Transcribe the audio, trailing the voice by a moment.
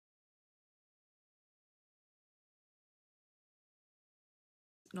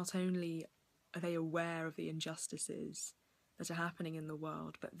not only are they aware of the injustices that are happening in the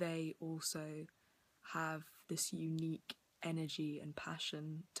world, but they also have this unique energy and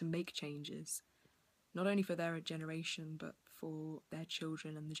passion to make changes, not only for their generation, but for their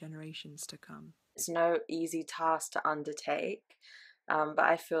children and the generations to come. It's no easy task to undertake, but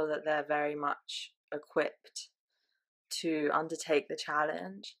I feel that they're very much equipped to undertake the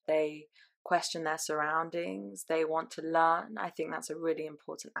challenge. They question their surroundings, they want to learn. I think that's a really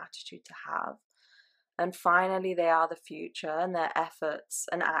important attitude to have. And finally, they are the future, and their efforts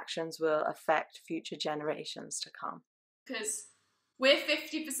and actions will affect future generations to come. Because we're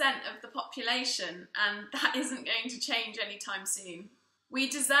 50% of the population, and that isn't going to change anytime soon. We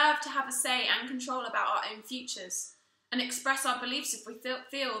deserve to have a say and control about our own futures, and express our beliefs if we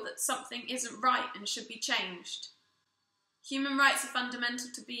feel that something isn't right and should be changed. Human rights are fundamental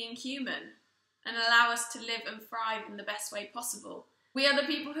to being human and allow us to live and thrive in the best way possible. We are the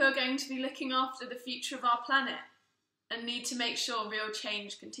people who are going to be looking after the future of our planet and need to make sure real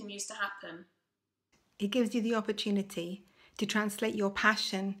change continues to happen. It gives you the opportunity to translate your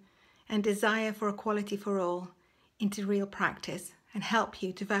passion and desire for equality for all into real practice and help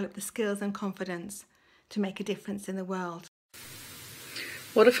you develop the skills and confidence to make a difference in the world.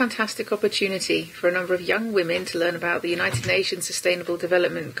 What a fantastic opportunity for a number of young women to learn about the United Nations Sustainable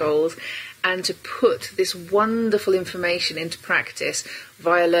Development Goals and to put this wonderful information into practice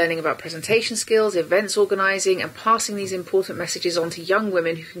via learning about presentation skills, events organising, and passing these important messages on to young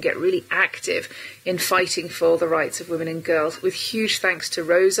women who can get really active in fighting for the rights of women and girls. With huge thanks to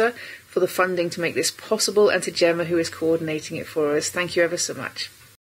Rosa for the funding to make this possible, and to Gemma, who is coordinating it for us. Thank you ever so much.